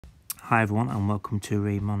Hi everyone, and welcome to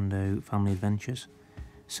Raimondo Family Adventures.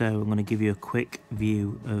 So I'm going to give you a quick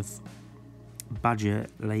view of Badger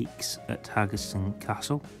Lakes at Haggerston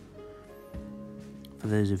Castle. For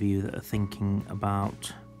those of you that are thinking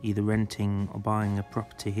about either renting or buying a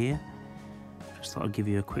property here, just thought I'd give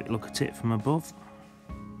you a quick look at it from above.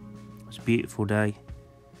 It's a beautiful day.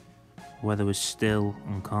 The weather was still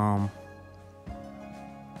and calm.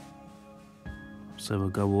 So we'll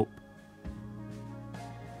go up.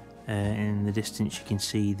 In the distance you can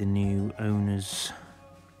see the new owner's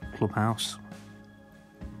clubhouse.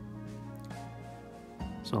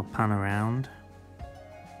 So I'll pan around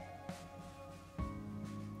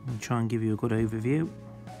and try and give you a good overview.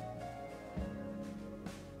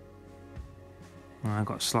 I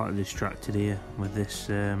got slightly distracted here with this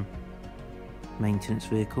maintenance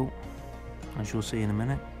vehicle, as you'll see in a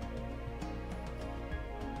minute.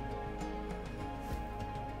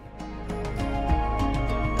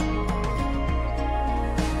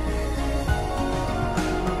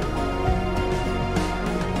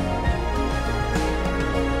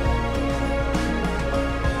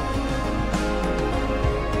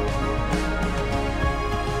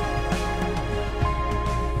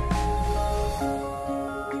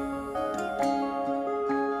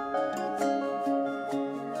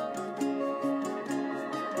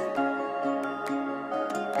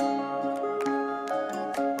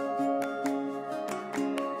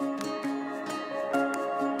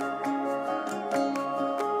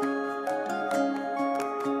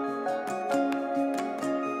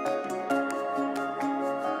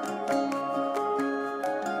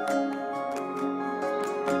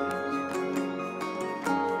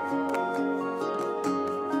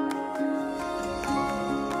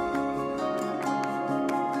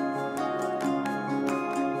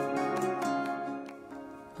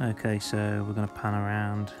 Okay, so we're going to pan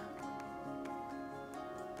around.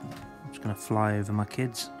 I'm just going to fly over my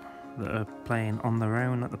kids that are playing on their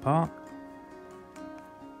own at the park.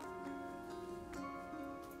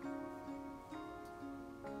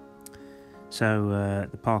 So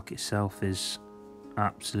the park itself is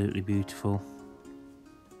absolutely beautiful.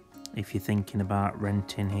 If you're thinking about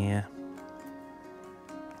renting here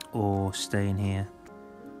or staying here,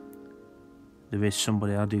 there is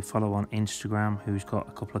somebody I do follow on Instagram who's got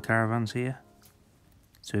a couple of caravans here.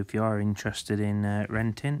 So if you are interested in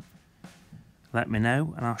renting, let me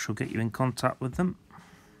know and I shall get you in contact with them.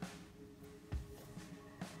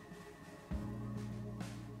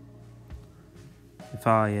 If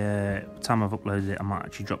by the time I've uploaded it, I might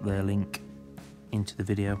actually drop their link into the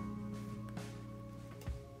video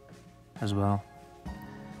as well.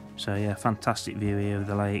 So yeah, fantastic view here of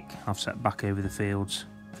the lake. I've set back over the fields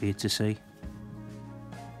for you to see.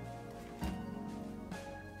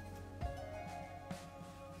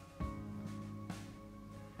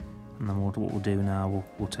 And then what we'll do now,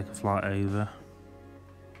 we'll take a flight over.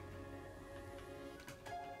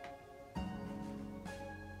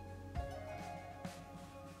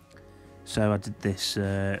 So I did this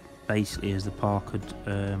basically as the park had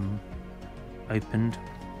opened.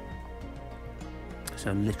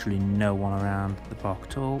 So literally no one around the park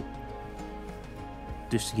at all.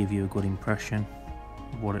 Just to give you a good impression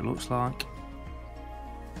of what it looks like.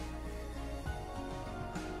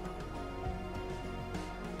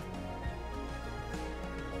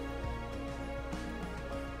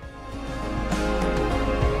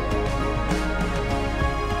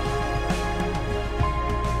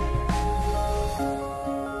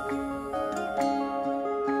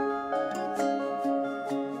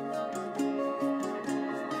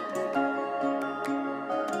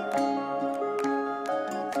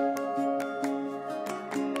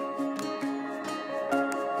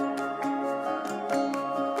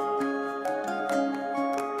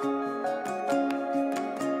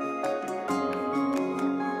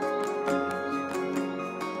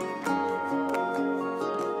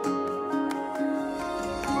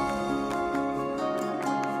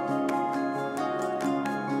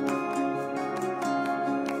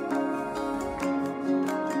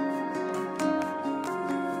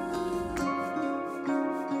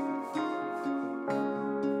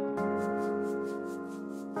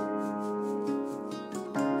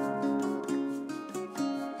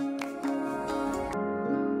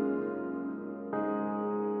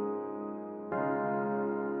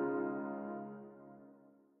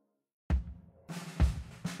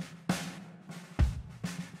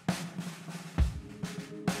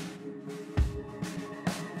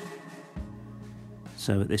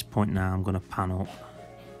 So at this point now I'm going to pan up.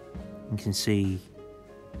 You can see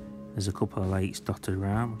there's a couple of lakes dotted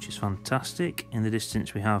around, which is fantastic. In the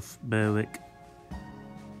distance we have Berwick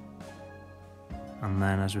And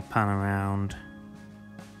then as we pan around,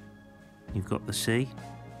 you've got the sea.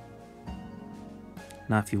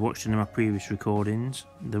 Now if you've watched any of my previous recordings,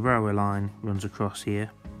 the railway line runs across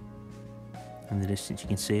here. In the distance you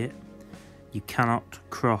can see it. You cannot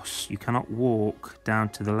cross, you cannot walk down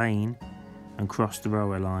to the lane and cross the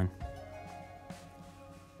railway line.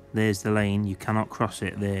 There's the lane, you cannot cross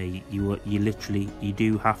it there. You literally, you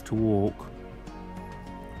do have to walk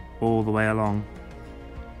all the way along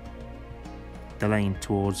the lane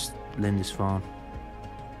towards Lindisfarne.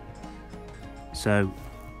 So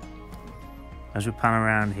as we pan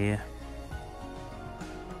around here,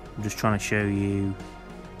 I'm just trying to show you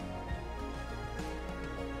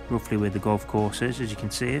roughly where the golf course is. As you can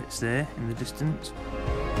see, it's there in the distance.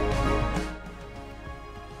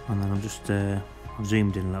 And then I'm just I've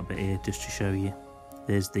zoomed in a little bit here just to show you.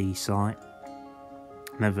 There's the site.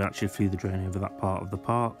 Never actually flew the drone over that part of the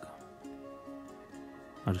park.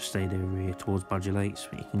 I just stayed over here towards Badger Lakes,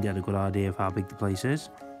 but you can get a good idea of how big the place is.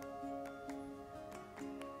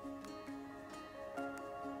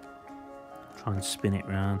 Try and spin it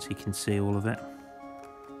round so you can see all of it.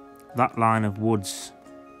 That line of woods,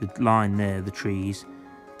 the line there, the trees,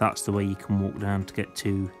 that's the way you can walk down to get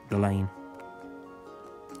to the lane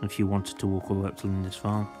if you wanted to walk all the way up to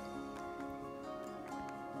Lindisfarne.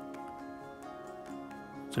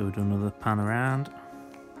 So we'll do another pan around.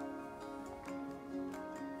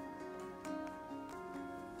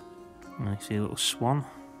 And I see a little swan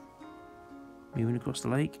moving across the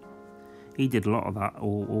lake. He did a lot of that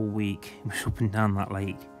all week. He was up and down that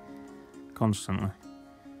lake constantly.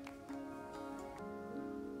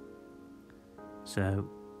 So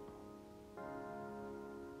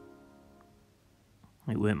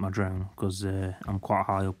it weren't my drone because I'm quite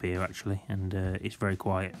high up here actually, and it's very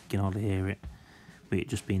quiet. You can hardly hear it, with it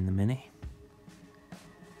just being the Mini.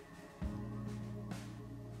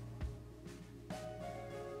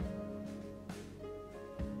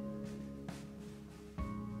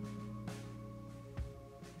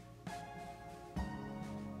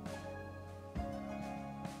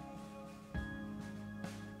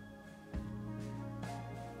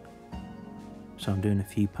 So I'm doing a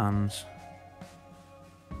few pans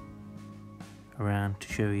around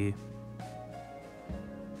to show you.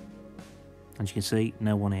 As you can see,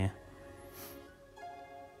 no one here.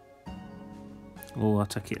 Oh, I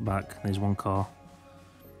take it back, there's one car.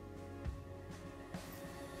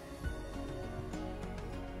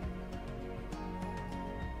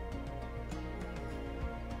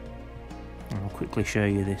 I'll quickly show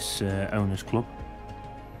you this owners club.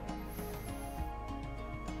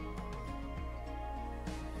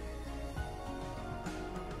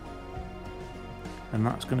 And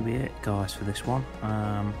that's going to be it, guys, for this one.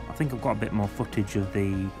 I think I've got a bit more footage of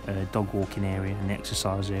the dog walking area and the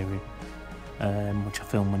exercise area, which I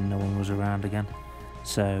filmed when no one was around again.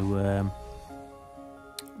 So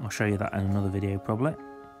I'll show you that in another video probably.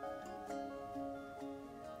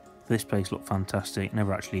 This place looked fantastic.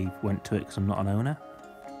 Never actually went to it because I'm not an owner.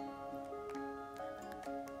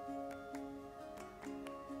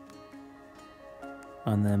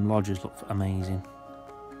 And them lodges look amazing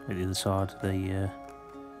at the other side,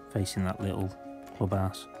 facing that little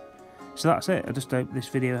clubhouse. So that's it. I just hope this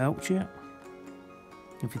video helped you.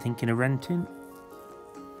 If you're thinking of renting,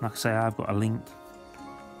 like I say, I've got a link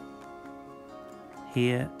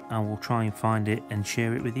here. I will try and find it and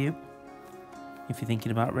share it with you if you're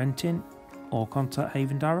thinking about renting, or contact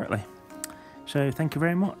Haven directly. So thank you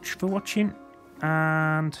very much for watching,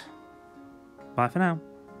 and bye for now.